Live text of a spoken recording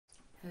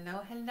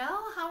Hello, hello.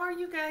 How are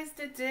you guys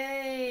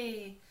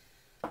today?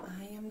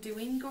 I am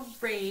doing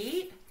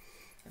great.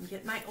 I'm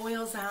getting my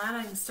oils on.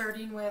 I'm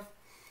starting with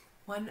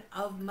one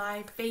of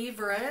my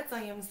favorites.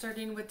 I am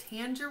starting with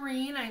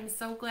tangerine. I'm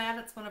so glad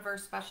it's one of our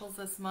specials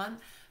this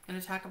month. I'm going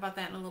to talk about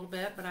that in a little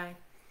bit, but I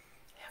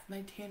have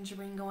my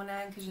tangerine going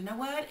on because you know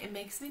what? It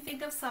makes me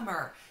think of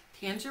summer.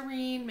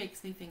 Tangerine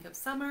makes me think of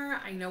summer.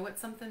 I know it's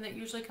something that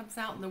usually comes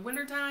out in the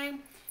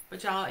wintertime,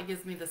 but y'all, it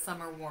gives me the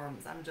summer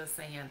warms. I'm just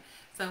saying.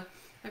 So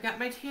I've got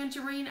my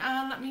tangerine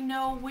on. Let me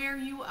know where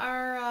you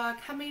are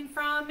coming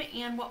from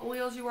and what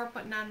oils you are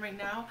putting on right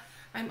now.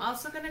 I'm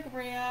also going to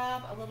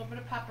grab a little bit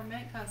of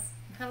peppermint because,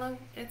 hello,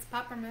 it's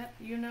peppermint.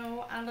 You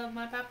know I love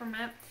my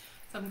peppermint.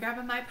 So I'm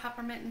grabbing my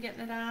peppermint and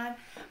getting it on.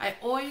 I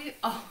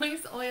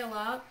always oil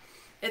up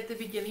at the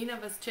beginning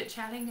of us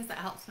chit-chatting because it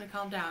helps me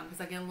calm down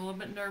because I get a little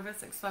bit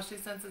nervous, especially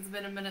since it's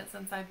been a minute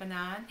since I've been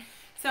on.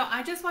 So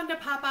I just wanted to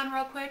pop on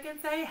real quick and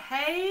say,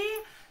 hey,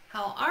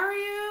 how are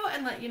you?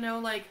 And let you know,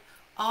 like,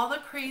 all the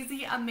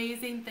crazy,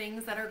 amazing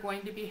things that are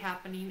going to be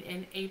happening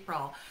in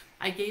April.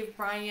 I gave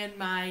Brian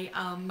my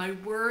my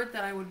word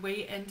that I would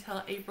wait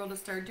until April to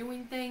start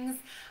doing things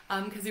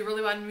because he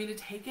really wanted me to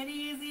take it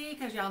easy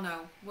because y'all know,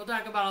 we'll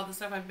talk about all the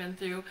stuff I've been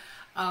through,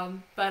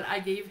 but I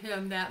gave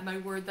him my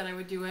word that I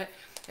would do it,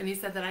 and he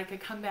said that I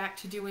could come back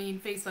to doing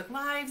Facebook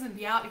Lives and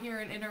be out here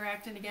and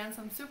interacting again,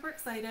 so I'm super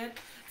excited.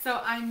 So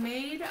I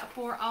made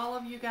for all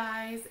of you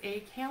guys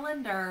a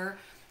calendar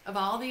of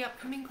all the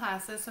upcoming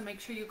classes, so make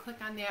sure you click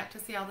on that to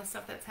see all the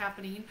stuff that's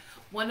happening.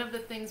 One of the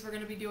things we're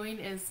going to be doing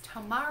is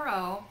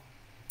tomorrow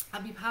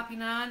I'll be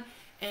popping on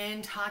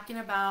and talking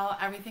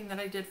about everything that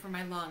I did for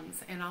my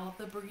lungs and all of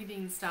the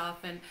breathing stuff,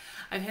 and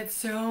I've had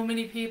so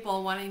many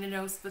people wanting to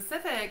know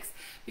specifics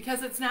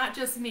because it's not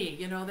just me,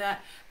 you know,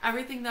 that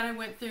everything that I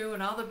went through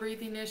and all the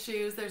breathing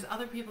issues, there's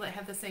other people that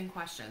have the same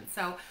questions.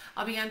 So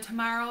I'll be on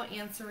tomorrow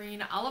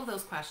answering all of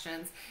those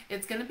questions.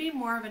 It's going to be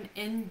more of an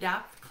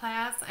in-depth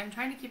class. I'm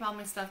trying to keep all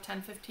my stuff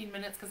 10-15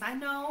 minutes because I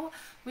know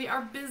we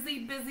are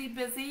busy,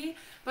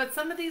 but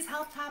some of these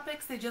health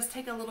topics, they just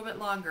take a little bit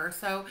longer.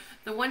 So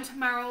the one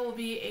tomorrow will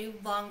be a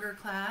longer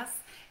class,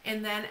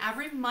 and then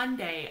every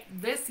Monday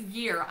this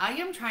year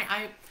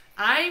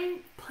I'm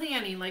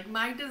planning, like,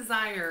 my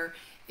desire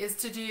is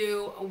to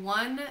do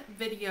one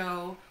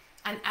video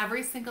on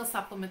every single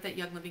supplement that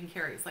Young Living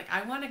carries. Like,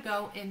 I want to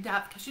go in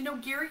depth because, you know,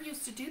 Gary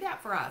used to do that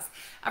for us.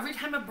 Every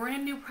time a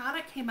brand new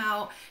product came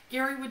out,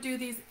 Gary would do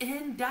these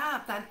in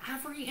depth on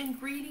every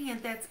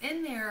ingredient that's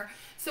in there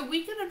so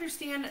we can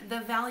understand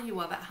the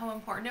value of it, how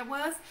important it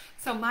was.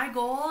 So my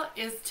goal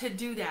is to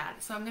do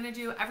that. So I'm going to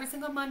do every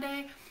single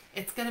Monday.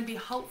 It's going to be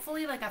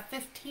hopefully like a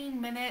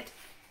 15-minute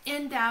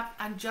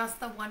in-depth on just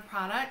the one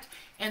product.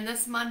 And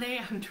this Monday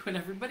I'm doing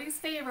everybody's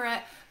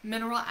favorite,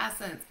 mineral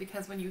essence,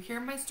 because when you hear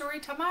my story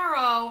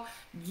tomorrow,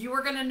 you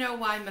are going to know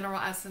why mineral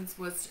essence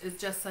is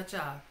just such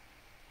a,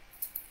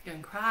 you're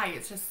gonna cry,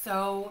 it's just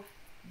so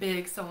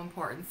big, so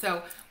important.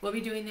 So we'll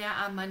be doing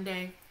that on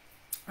Monday.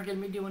 We're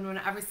going to be doing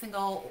one every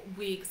single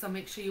week, so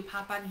make sure you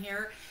pop on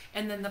here.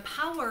 And then the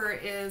power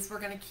is we're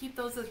going to keep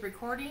those as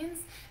recordings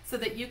so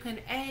that you can,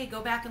 A,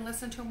 go back and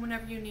listen to them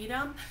whenever you need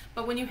them.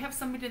 But when you have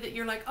somebody that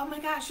you're like, oh my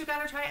gosh, you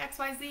got to try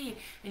XYZ,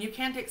 and you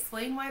can't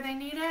explain why they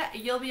need it,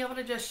 you'll be able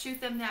to just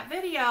shoot them that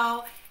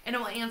video and it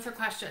will answer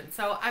questions.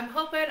 So I'm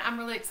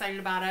really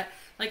excited about it.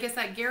 Like I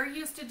said, Gary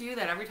used to do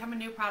that. Every time a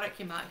new product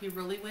came out, he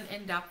really went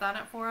in depth on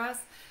it for us.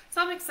 So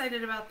I'm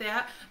excited about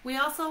that. We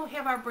also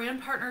have our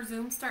brand partner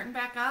Zoom starting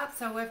back up.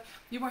 So if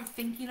you are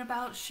thinking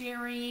about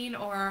sharing,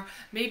 or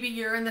maybe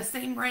you're in the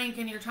same rank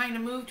and you're trying to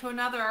move to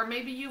another, or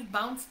maybe you've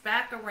bounced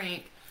back a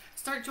rank,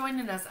 start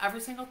joining us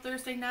every single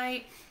Thursday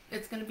night.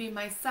 It's going to be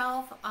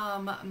myself,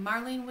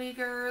 Marlene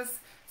Wiegers,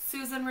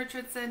 Susan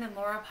Richardson, and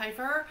Laura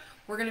Pfeiffer.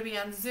 We're going to be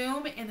on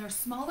Zoom, and they're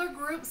smaller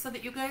groups so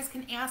that you guys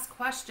can ask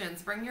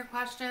questions. Bring your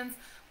questions.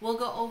 We'll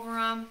go over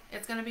them.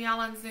 It's going to be all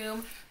on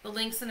Zoom. The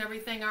links and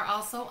everything are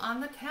also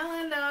on the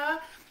calendar.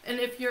 And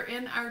if you're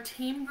in our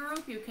team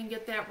group, you can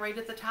get that right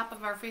at the top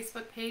of our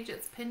Facebook page.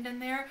 It's pinned in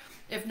there.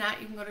 If not,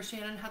 you can go to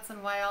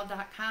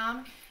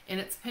ShannonHudsonYL.com, and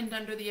it's pinned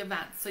under the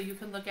events. So you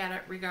can look at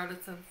it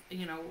regardless of,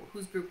 you know,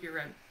 whose group you're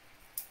in.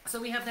 So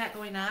we have that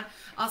going on.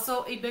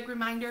 Also, a big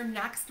reminder,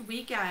 next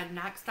weekend,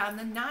 next on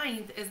the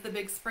 9th, is the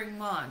big spring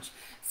launch.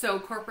 So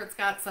corporate's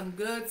got some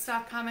good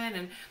stuff coming,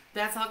 and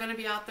that's all going to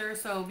be out there.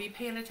 So be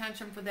paying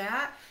attention for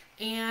that.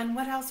 And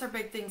what else are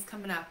big things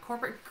coming up?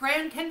 Corporate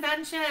Grand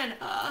Convention.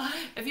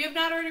 If you have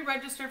not already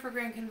registered for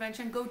Grand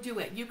Convention, go do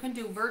it. You can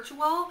do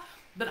virtual,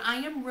 but I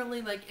am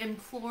really, like,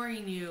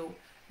 imploring you,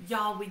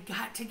 y'all, we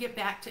got to get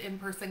back to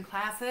in-person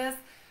classes.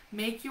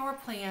 Make your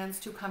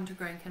plans to come to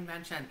Grand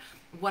Convention.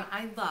 What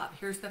I love,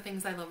 here's the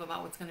things I love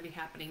about what's going to be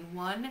happening.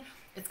 One,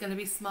 it's going to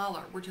be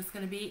smaller. We're just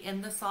going to be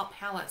in the Salt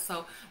Palace.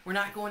 So we're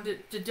not going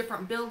to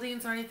different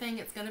buildings or anything.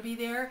 It's going to be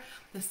there.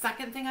 The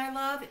second thing I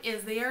love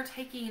is they are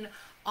taking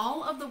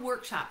all of the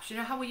workshops. You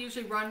know how we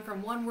usually run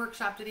from one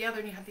workshop to the other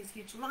and you have these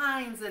huge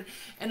lines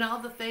and all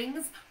the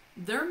things?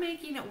 They're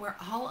making it where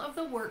all of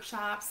the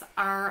workshops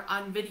are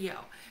on video.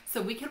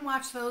 So we can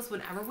watch those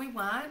whenever we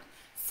want.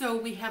 So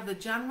we have the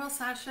general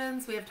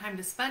sessions. We have time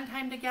to spend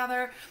time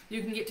together.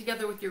 You can get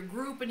together with your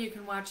group and you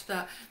can watch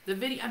the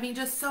video. I mean,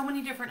 just so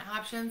many different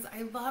options.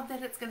 I love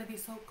that it's going to be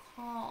so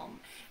calm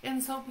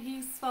and so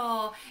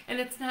peaceful, and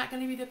it's not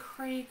going to be the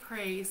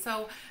cray-cray.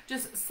 So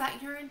just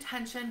set your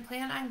intention,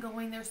 plan on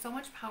going. There's so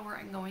much power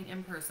in going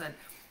in person.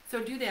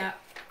 So do that.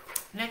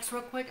 Next,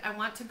 real quick, I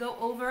want to go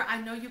over,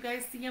 I know you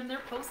guys see them, they're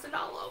posted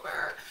all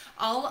over,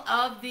 all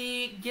of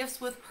the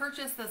gifts with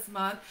purchase this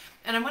month.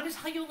 And I want to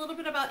tell you a little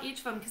bit about each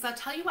of them, because I'll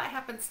tell you what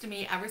happens to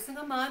me every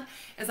single month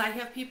is I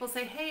have people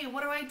say, hey,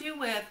 what do I do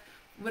with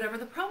whatever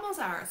the promos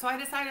are? So I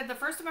decided the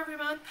first of every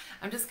month,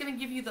 I'm just going to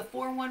give you the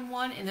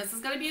 411, and this is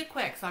going to be a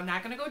quick, so I'm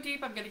not going to go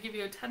deep. I'm going to give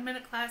you a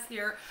 10-minute class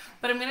here,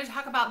 but I'm going to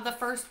talk about the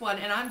first one,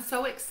 and I'm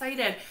so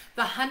excited.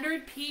 The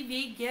 100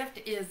 PV gift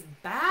is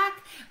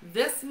back.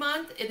 This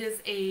month, it is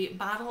a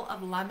bottle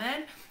of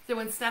lemon. So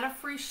instead of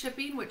free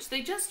shipping, which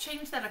they just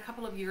changed that a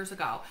couple of years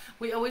ago,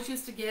 we always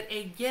used to get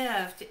a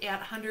gift at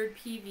 100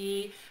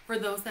 PV for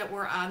those that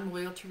were on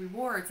loyalty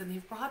rewards, and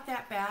they've brought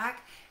that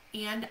back.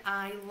 And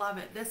I love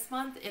it. This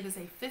month, it is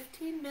a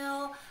 15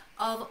 ml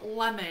of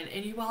lemon.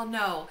 And you all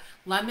know,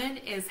 lemon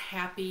is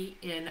happy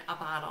in a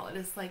bottle. It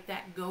is like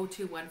that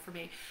go-to one for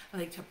me. I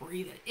like to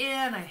breathe it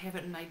in. I have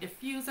it in my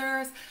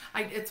diffusers.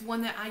 It's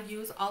one that I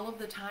use all of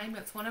the time.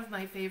 It's one of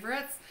my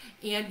favorites.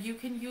 And you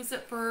can use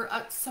it for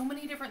so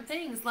many different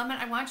things. Lemon,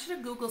 I want you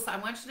to Google some. I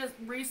want you to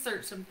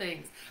research some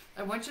things.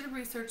 I want you to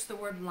research the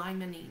word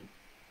limonene.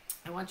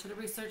 I want you to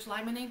research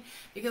limonene,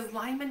 because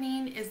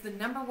limonene is the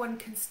 #1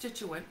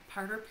 constituent,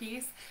 part or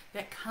piece,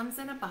 that comes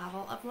in a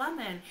bottle of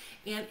lemon.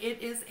 And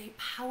it is a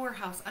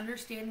powerhouse,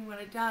 understanding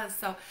what it does.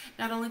 So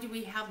not only do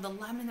we have the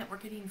lemon that we're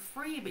getting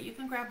free, but you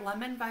can grab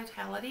Lemon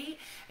Vitality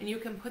and you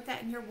can put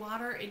that in your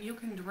water and you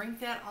can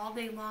drink that all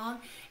day long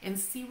and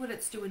see what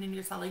it's doing in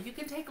your cell. Like, you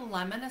can take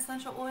lemon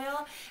essential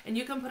oil and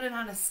you can put it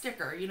on a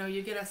sticker. You know,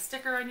 you get a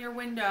sticker on your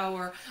window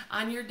or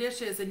on your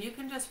dishes, and you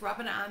can just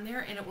rub it on there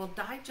and it will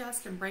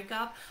digest and break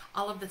up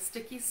all of the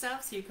sticky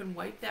stuff, so you can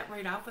wipe that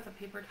right off with a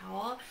paper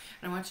towel.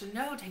 And I want you to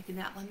know, taking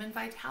that Lemon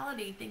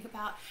Vitality, think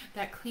about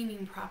that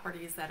cleaning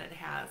properties that it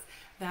has.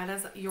 That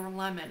is your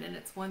lemon, and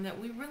it's one that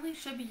we really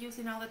should be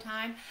using all the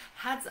time.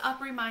 Heads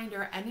up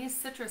reminder, any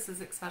citruses,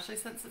 especially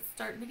since it's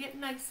starting to get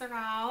nicer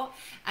out,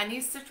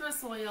 any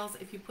citrus oils,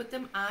 if you put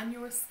them on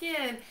your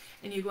skin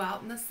and you go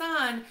out in the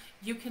sun,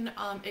 you can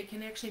it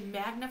can actually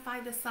magnify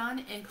the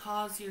sun and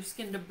cause your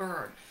skin to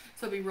burn.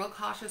 So be real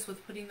cautious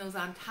with putting those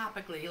on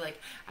topically.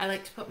 Like, I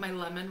like to put my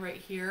lemon right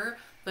here,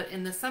 but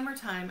in the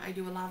summertime I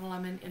do a lot of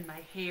lemon in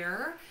my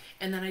hair,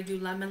 and then I do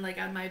lemon like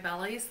on my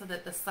belly so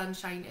that the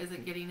sunshine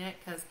isn't getting it,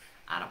 because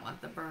I don't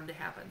want the burn to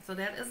happen. So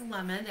that is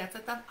lemon. That's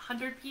at the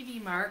 100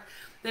 PV mark.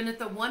 Then at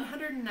the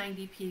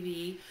 190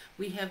 PV,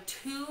 we have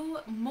 2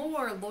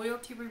 more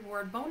loyalty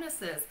reward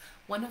bonuses.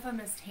 One of them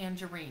is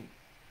tangerine.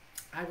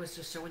 I was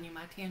just showing you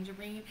my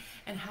tangerine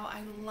and how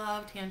I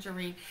love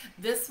tangerine.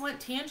 This one,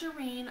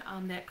 tangerine,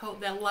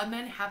 that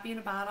lemon, happy in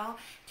a bottle.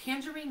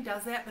 Tangerine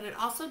does that, but it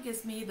also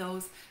gives me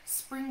those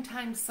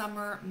springtime,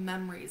 summer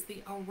memories.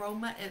 The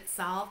aroma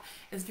itself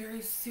is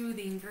very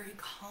soothing, very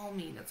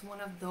calming. It's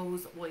one of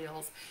those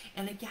oils.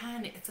 And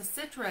again, it's a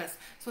citrus,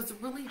 so it's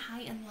really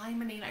high in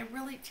limonene. I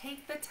really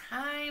take the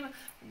time,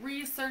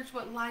 research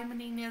what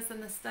limonene is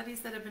and the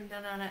studies that have been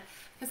done on it,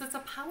 because it's a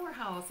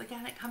powerhouse.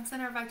 Again, it comes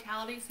in our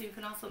Vitality, so you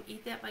can also eat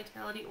that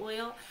Vitality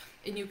oil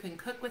and you can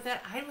cook with it.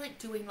 I like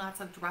doing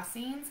lots of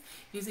dressings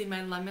using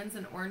my lemons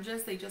and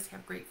oranges. They just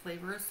have great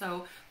flavors.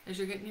 So as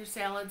you're getting your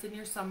salads and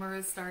your summer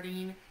is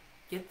starting,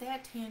 get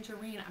that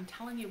tangerine. I'm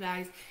telling you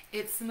guys,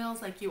 it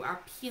smells like you are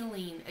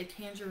peeling a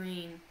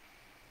tangerine,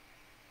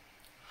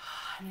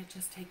 and it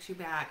just takes you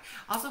back.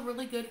 Also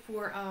really good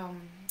for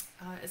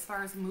as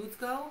far as moods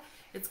go.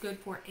 It's good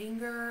for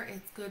anger.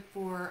 It's good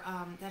for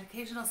that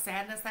occasional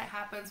sadness that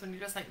happens when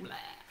you're just like, bleh.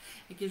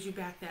 It gives you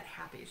back that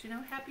happiness. You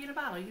know, happy in a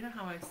bottle. You know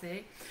how I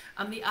say.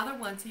 The other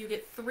one, so you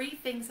get 3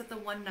 things at the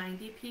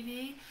 190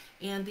 PV,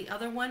 and the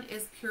other one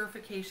is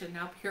purification.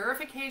 Now,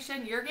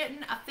 purification, you're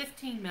getting a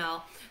 15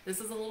 ml. This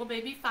is a little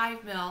baby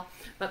 5 ml,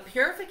 but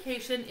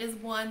purification is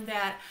one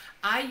that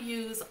I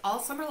use all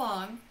summer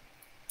long.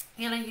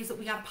 And I use it,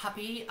 we got a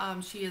puppy,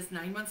 she is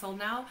 9 months old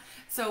now.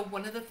 So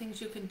one of the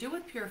things you can do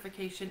with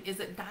purification is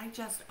it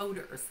digests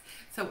odors.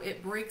 So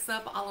it breaks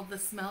up all of the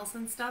smells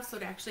and stuff. So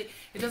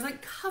it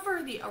doesn't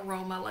cover the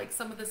aroma like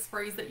some of the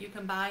sprays that you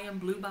can buy in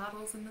blue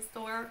bottles in the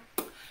store.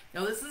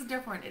 No, this is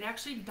different. It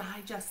actually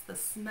digests the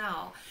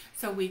smell.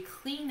 So we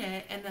clean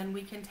it, and then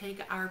we can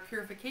take our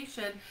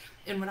purification,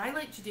 and what I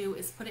like to do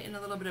is put it in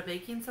a little bit of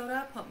baking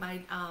soda, put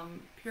my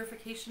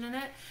purification in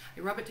it, I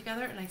rub it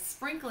together, and I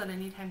sprinkle it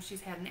anytime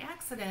she's had an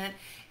accident,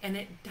 and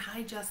it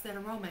digests that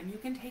aroma. And you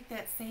can take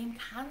that same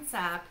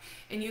concept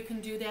and you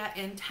can do that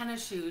in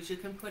tennis shoes. You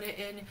can put it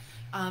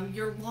in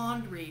your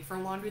laundry, for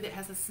laundry that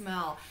has a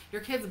smell,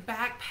 your kids'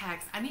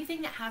 backpacks,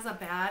 anything that has a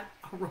bad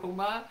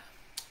aroma.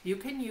 You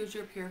can use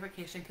your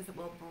purification because it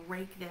will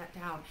break that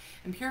down.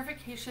 And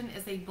purification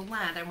is a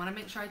blend. I want to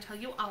make sure I tell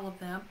you all of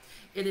them.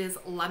 It is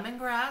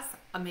lemongrass,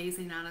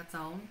 amazing on its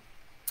own,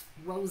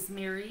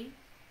 rosemary,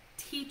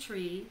 tea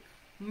tree,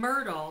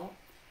 myrtle,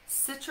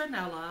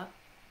 citronella,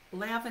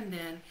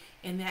 lavender,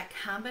 and that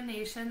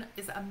combination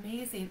is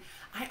amazing.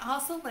 I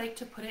also like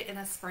to put it in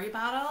a spray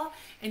bottle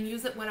and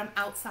use it when I'm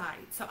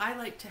outside. So I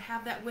like to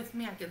have that with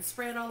me. I can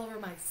spray it all over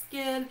my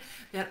skin.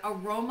 That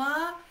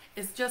aroma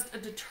is just a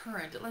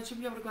deterrent. It lets you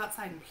be able to go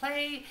outside and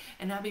play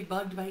and not be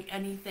bugged by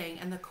anything.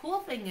 And the cool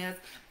thing is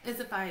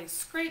if I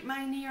scrape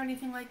my knee or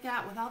anything like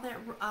that with all that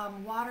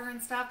water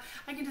and stuff,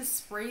 I can just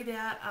spray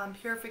that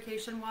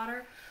purification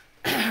water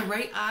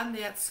right on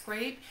that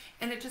scrape,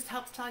 and it just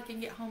helps till I can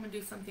get home and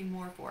do something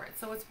more for it.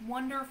 So it's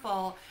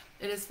wonderful.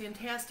 It is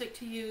fantastic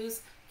to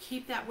use.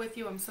 Keep that with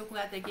you. I'm so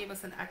glad they gave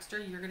us an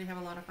extra. You're going to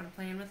have a lot of fun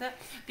playing with it.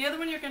 The other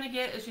one you're going to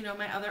get is, you know,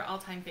 my other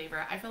all-time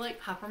favorite. I feel like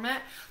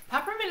peppermint.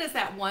 Peppermint is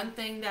that one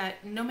thing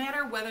that no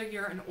matter whether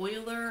you're an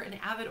oiler, an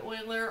avid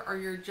oiler, or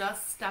you're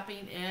just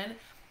stepping in,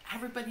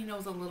 everybody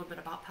knows a little bit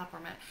about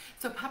peppermint.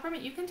 So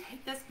peppermint, you can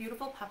take this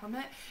beautiful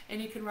peppermint and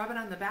you can rub it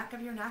on the back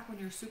of your neck when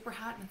you're super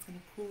hot and it's going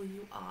to cool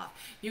you off.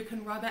 You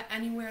can rub it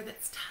anywhere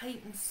that's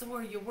tight and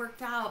sore, you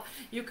worked out.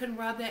 You can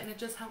rub it and it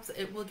just helps.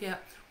 It will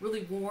get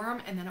really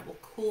warm and then it will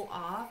cool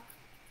off.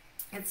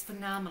 It's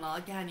phenomenal.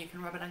 Again, you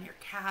can rub it on your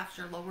calves,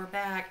 your lower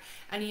back,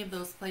 any of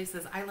those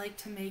places. I like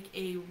to make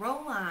a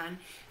roll-on,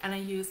 and I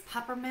use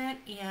peppermint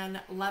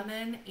and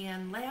lemon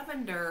and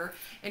lavender,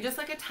 and just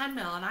like a 10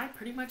 mil, and I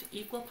pretty much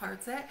equal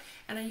parts it,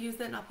 and I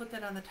use it, and I'll put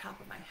that on the top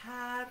of my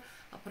head.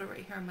 I'll put it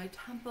right here on my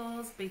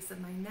temples, base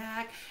of my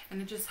neck,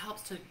 and it just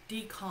helps to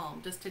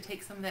decalm, just to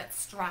take some of that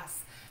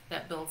stress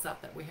that builds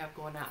up that we have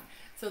going on.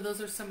 So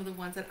those are some of the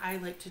ones that I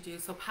like to do.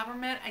 So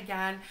peppermint,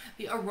 again,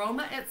 the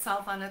aroma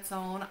itself on its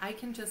own, I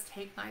can just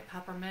take my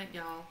peppermint,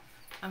 y'all,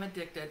 I'm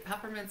addicted.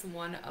 Peppermint's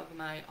one of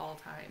my all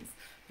times.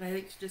 But I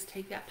like to just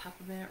take that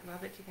peppermint,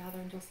 rub it together,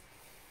 and just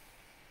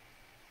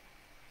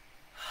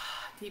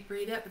deep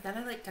breathe it. But then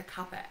I like to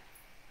cup it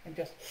and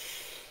just,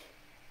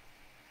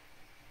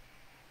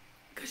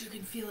 because you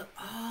can feel it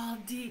all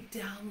deep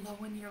down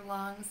low in your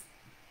lungs.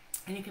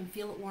 And you can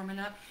feel it warming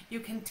up.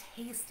 You can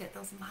taste it.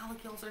 Those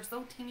molecules are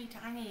so teeny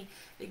tiny.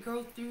 They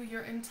grow through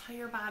your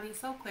entire body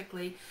so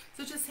quickly.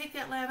 So just take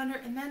that lavender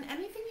and then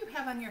anything you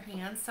have on your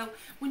hands. So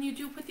when you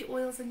do put the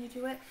oils and you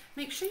do it,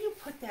 make sure you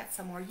put that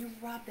somewhere. You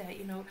rub that,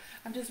 you know.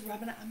 I'm just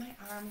rubbing it on my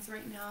arms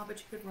right now, but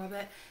you could rub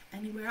it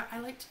anywhere. I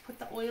like to put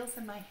the oils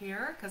in my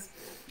hair because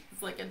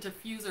it's like a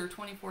diffuser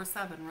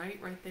 24/7,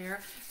 right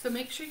there. So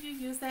make sure you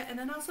use that, and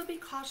then also be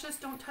cautious.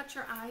 Don't touch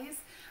your eyes.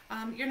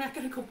 You're not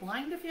going to go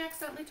blind if you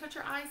accidentally touch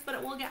your eyes, but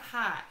it will get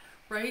hot,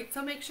 right?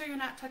 So make sure you're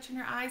not touching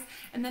your eyes.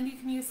 And then you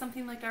can use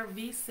something like our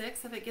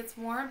V6 if it gets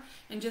warm,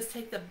 and just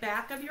take the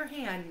back of your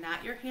hand,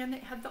 not your hand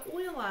that had the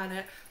oil on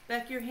it,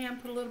 back of your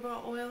hand, put a little bit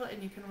of oil,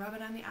 and you can rub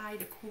it on the eye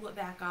to cool it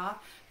back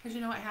off. Because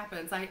you know what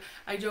happens.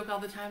 I joke all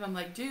the time. I'm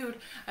like, dude,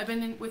 I've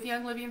been with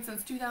Young Living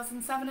since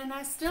 2007, and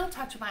I still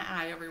touch my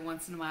eye every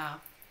once in a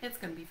while. It's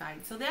going to be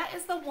fine. So that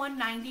is the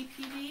 190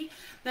 PV.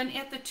 Then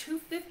at the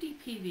 250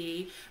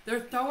 PV, they're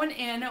throwing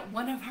in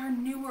one of our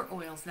newer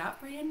oils. Not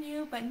brand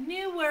new, but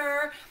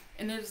newer.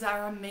 And it is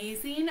our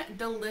amazing,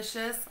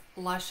 delicious,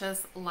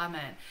 luscious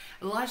lemon.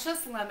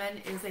 Luscious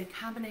lemon is a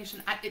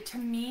combination. To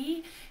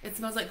me, it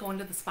smells like going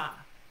to the spa.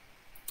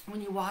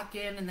 When you walk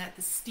in and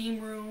the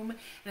steam room,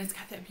 and it's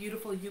got that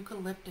beautiful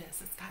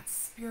eucalyptus. It's got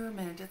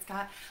spearmint. It's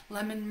got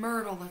lemon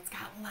myrtle. It's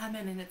got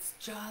lemon, and it's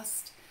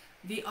just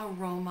the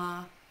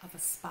aroma of a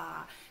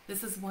spa.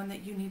 This is one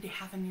that you need to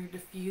have in your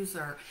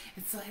diffuser.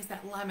 It still has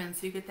that lemon,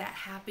 so you get that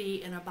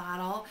happy in a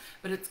bottle,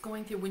 but it's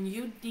going through, when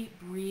you deep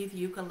breathe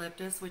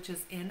eucalyptus, which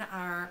is in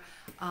our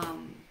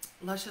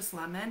luscious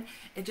lemon,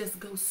 it just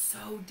goes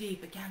so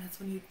deep. Again,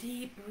 it's when you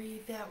deep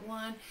breathe that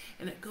one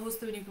and it goes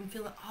through and you can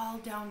feel it all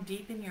down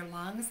deep in your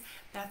lungs.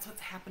 That's what's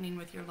happening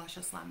with your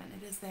luscious lemon.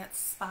 It is that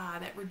spa,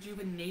 that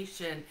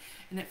rejuvenation,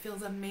 and it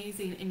feels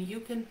amazing. And you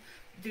can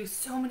do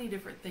so many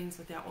different things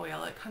with that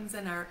oil. It comes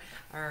in our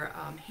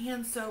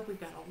hand soap. We've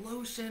got a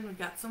lotion. We've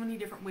got so many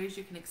different ways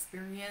you can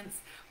experience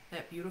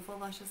that beautiful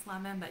luscious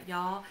lemon. But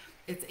y'all,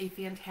 it's a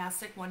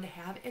fantastic one to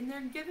have, and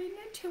they're giving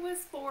it to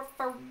us for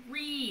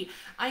free.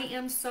 I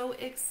am so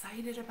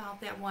excited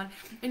about that one.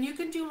 And you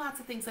can do lots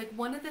of things. Like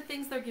one of the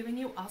things they're giving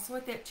you also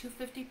at that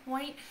 250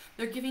 point,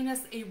 they're giving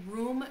us a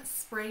room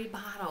spray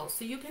bottle.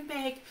 So you can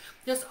make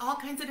just all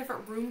kinds of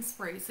different room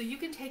sprays. So you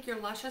can take your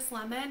luscious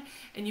lemon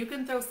and you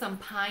can throw some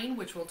pine,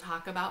 which we'll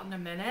talk about in a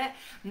minute,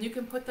 and you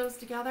can put those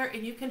together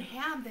and you can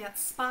have that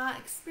spa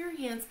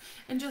experience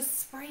and just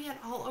spray it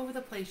all over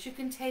the place. You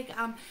can take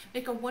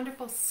make a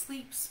wonderful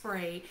sleep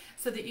spray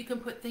so that you can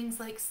put things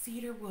like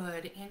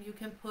cedarwood, and you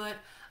can put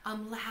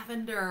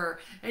lavender,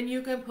 and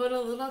you can put a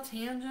little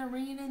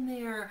tangerine in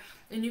there,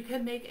 and you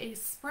can make a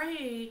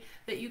spray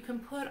that you can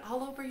put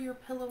all over your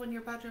pillow in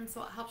your bedroom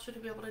so it helps you to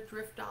be able to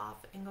drift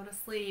off and go to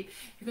sleep.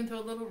 You can throw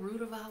a little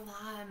root of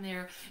Allah in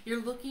there.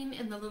 You're looking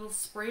in the little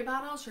spray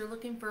bottles, you're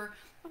looking for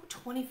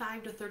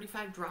 25 to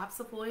 35 drops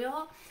of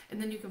oil,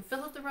 and then you can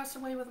fill it the rest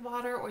away with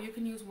water, or you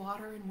can use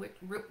water in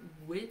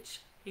witch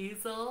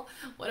hazel,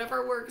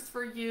 whatever works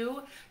for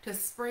you, to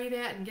spray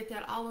that and get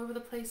that all over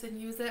the place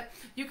and use it.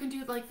 You can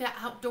do like that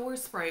outdoor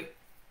spray.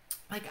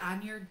 like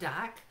on your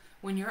deck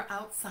when you're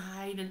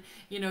outside and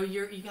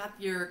you got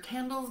your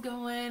candles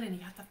going and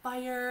you got the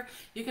fire.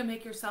 You can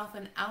make yourself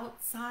an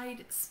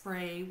outside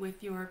spray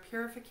with your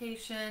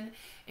purification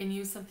and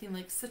use something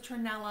like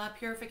citronella,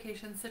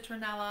 purification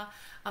citronella,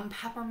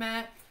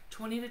 peppermint.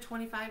 20 to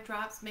 25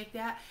 drops, make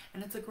that,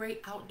 and it's a great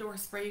outdoor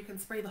spray. You can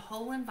spray the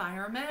whole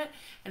environment,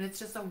 and it's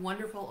just a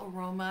wonderful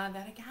aroma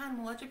that, again,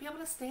 will let you be able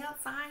to stay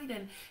outside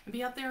and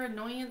be out there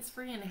annoyance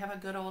free and have a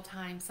good old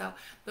time. So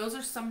those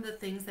are some of the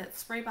things that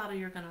spray bottle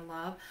you're going to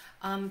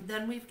love.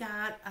 Then we've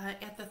got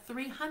at the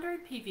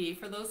 300 PV,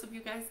 for those of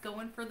you guys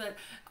going for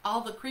all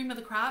the cream of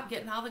the crop,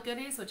 getting all the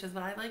goodies, which is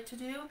what I like to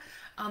do,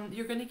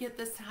 you're going to get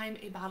this time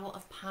a bottle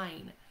of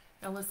pine.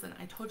 Now listen,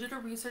 I told you to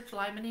research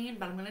limonene,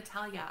 but I'm going to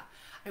tell you,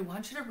 I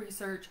want you to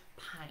research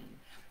pine.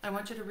 I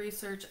want you to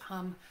research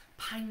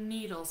pine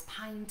needles,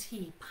 pine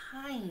tea,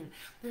 pine.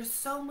 There's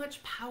so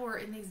much power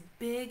in these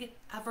big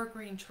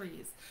evergreen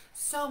trees.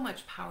 So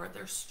much power.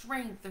 Their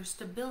strength, their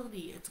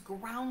stability, it's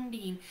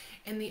grounding,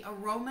 and the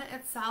aroma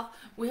itself.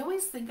 We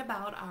always think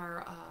about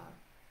our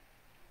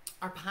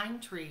pine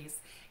trees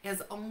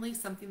as only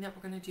something that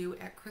we're going to do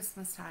at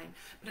Christmas time,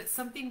 but it's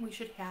something we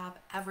should have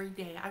every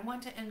day. I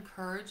want to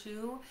encourage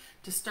you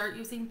to start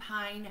using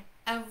pine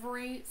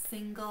every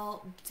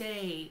single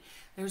day.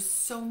 There's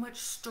so much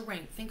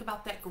strength. Think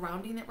about that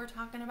grounding that we're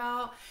talking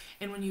about,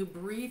 and when you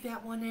breathe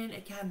that one in,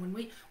 again, when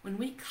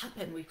we cup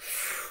it,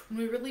 when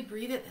we really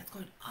breathe it, that's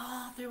going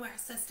all through our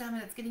system,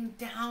 and it's getting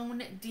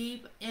down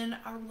deep in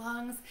our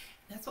lungs.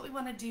 That's what we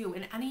want to do.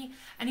 And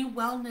any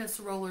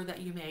wellness roller that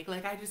you make,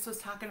 like I just was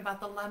talking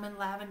about the lemon,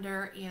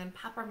 lavender, and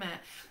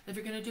peppermint. If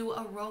you're going to do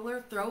a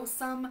roller, throw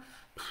some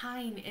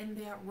pine in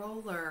that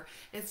roller.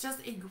 It's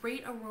just a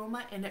great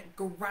aroma, and it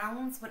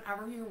grounds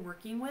whatever you're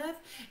working with,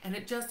 and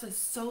it just is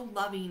so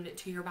loving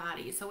to your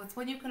body. So it's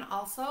one you can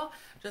also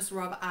just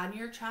rub on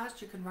your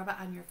chest. You can rub it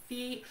on your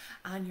feet,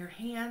 on your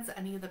hands,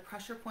 any of the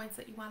pressure points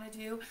that you want to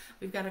do.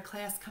 We've got a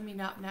class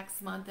coming up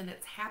next month, and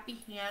it's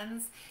Happy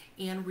Hands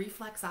and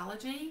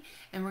Reflexology,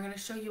 and we're going to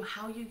show you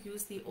how you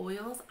use the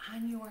oils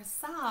on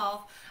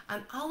yourself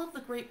on all of the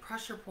great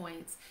pressure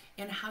points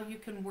and how you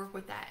can work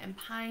with that. And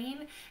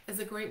pine is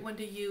a great one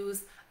to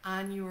use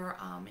on your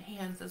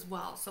hands as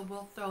well. So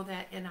we'll throw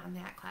that in on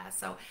that class.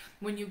 So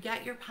when you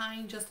get your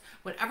pine, just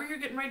whatever you're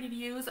getting ready to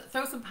use,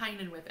 throw some pine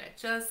in with it.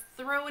 Just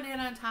throw it in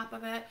on top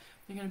of it.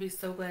 You're going to be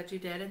so glad you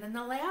did. And then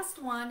the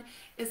last one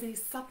is a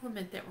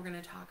supplement that we're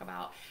going to talk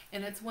about.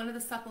 And it's one of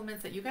the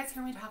supplements that you guys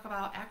hear me talk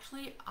about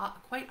actually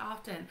quite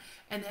often.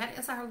 And that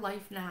is our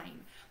Life 9.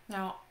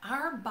 Now,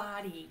 our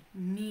body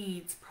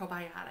needs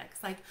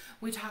probiotics. Like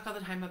we talk all the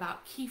time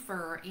about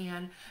kefir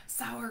and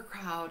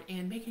sauerkraut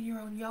and making your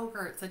own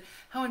yogurts and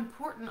how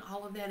important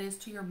all of that is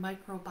to your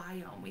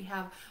microbiome. We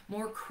have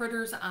more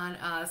critters on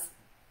us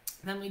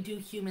than we do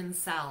human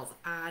cells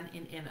on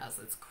and in us.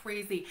 It's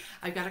crazy.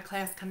 I've got a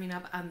class coming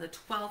up on the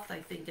 12th,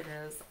 I think it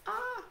is.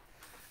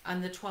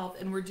 On the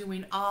 12th, and we're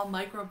doing all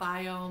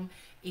microbiome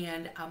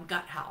and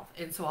gut health.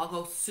 And so I'll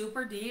go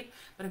super deep,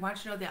 but I want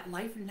you to know that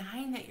Life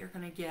 9 that you're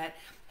going to get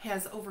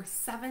has over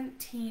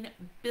 17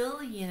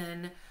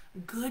 billion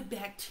good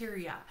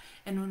bacteria,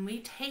 and when we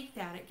take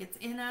that, it gets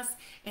in us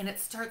and it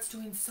starts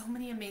doing so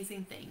many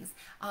amazing things,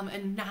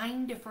 and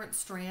 9 different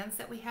strands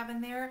that we have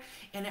in there,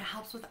 and it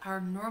helps with our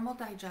normal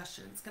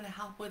digestion. It's going to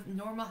help with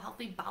normal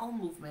healthy bowel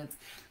movements.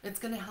 It's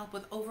going to help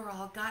with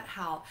overall gut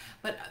health.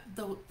 But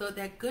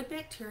that good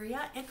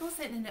bacteria, it goes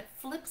in and it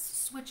flips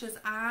switches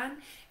on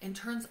and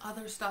turns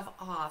other stuff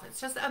off. It's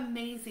just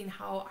amazing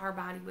how our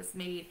body was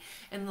made.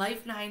 And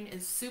Life 9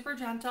 is super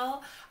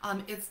gentle.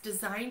 It's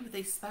designed with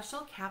a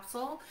special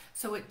capsule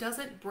so it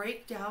doesn't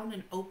break down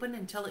and open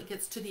until it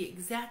gets to the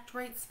exact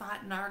right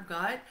spot in our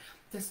gut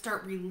to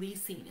start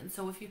releasing. And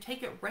so if you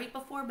take it right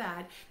before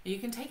bed, you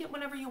can take it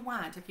whenever you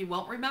want. If you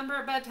won't remember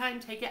at bedtime,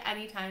 take it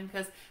anytime,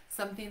 because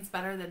something's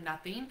better than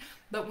nothing.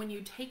 But when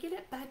you take it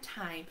at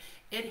bedtime,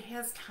 it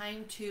has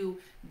time to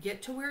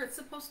get to where it's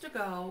supposed to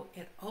go.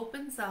 It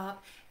opens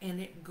up and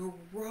it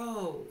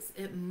grows,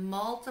 it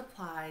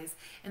multiplies,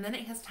 and then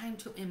it has time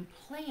to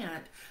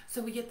implant,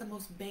 so we get the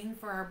most bang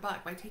for our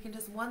buck by taking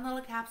just one little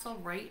capsule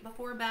right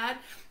before bed.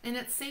 And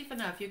it's safe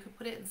enough. You could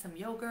put it in some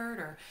yogurt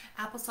or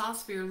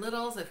applesauce for your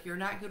littles. If you're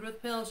not good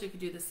with pills, you could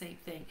do the same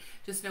thing.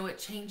 Just know it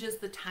changes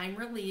the time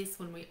release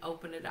when we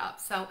open it up.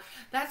 So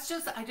that's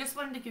just, I just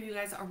wanted to give you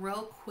guys a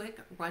real quick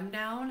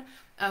rundown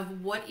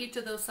of what each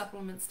of those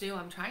supplements do.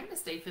 I'm trying to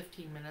stay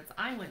 15 minutes.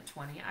 I went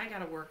 20. I got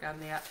to work on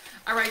that.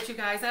 All right, you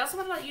guys. I also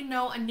want to let you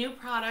know a new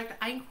product,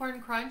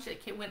 Einkorn Crunch.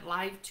 It went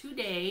live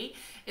today.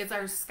 It's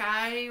our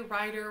Sky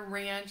Rider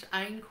Ranch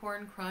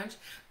Einkorn Crunch,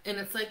 and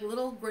it's like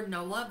little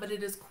granola, but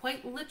it is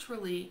quite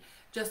literally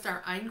just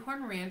our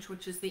Einkorn Ranch,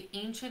 which is the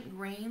ancient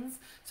grains,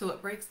 so it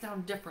breaks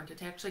down different.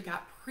 It actually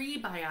got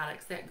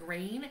prebiotics. That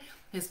grain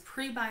has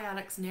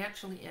prebiotics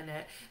naturally in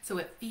it, so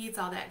it feeds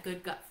all that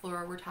good gut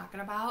flora we're talking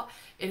about.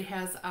 It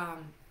has,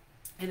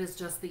 it is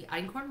just the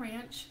Einkorn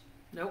Ranch,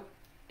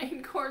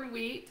 Einkorn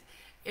wheat,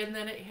 and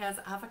then it has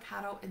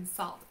avocado and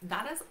salt.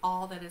 That is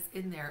all that is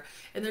in there.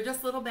 And they're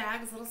just little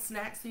bags, little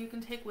snacks so you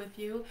can take with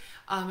you.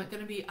 It's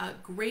going to be a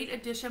great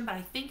addition, but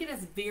I think it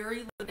is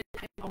very limited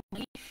time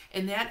only.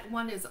 And that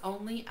one is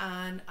only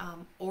on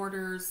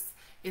orders.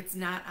 It's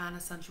not on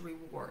Essential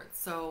Rewards.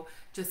 So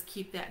just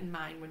keep that in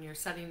mind when you're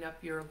setting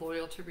up your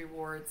loyalty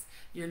rewards.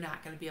 You're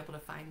not going to be able to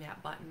find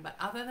that button. But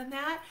other than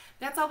that,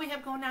 that's all we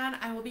have going on.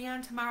 I will be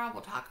on tomorrow.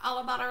 We'll talk all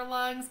about our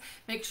lungs.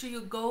 Make sure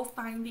you go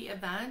find the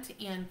event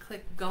and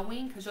click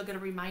going because you'll get a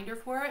reminder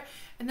for it.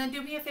 And then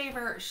do me a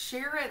favor,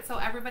 share it so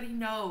everybody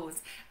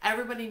knows.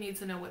 Everybody needs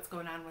to know what's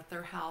going on with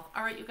their health.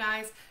 All right, you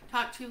guys,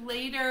 talk to you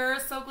later.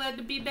 So glad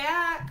to be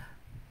back.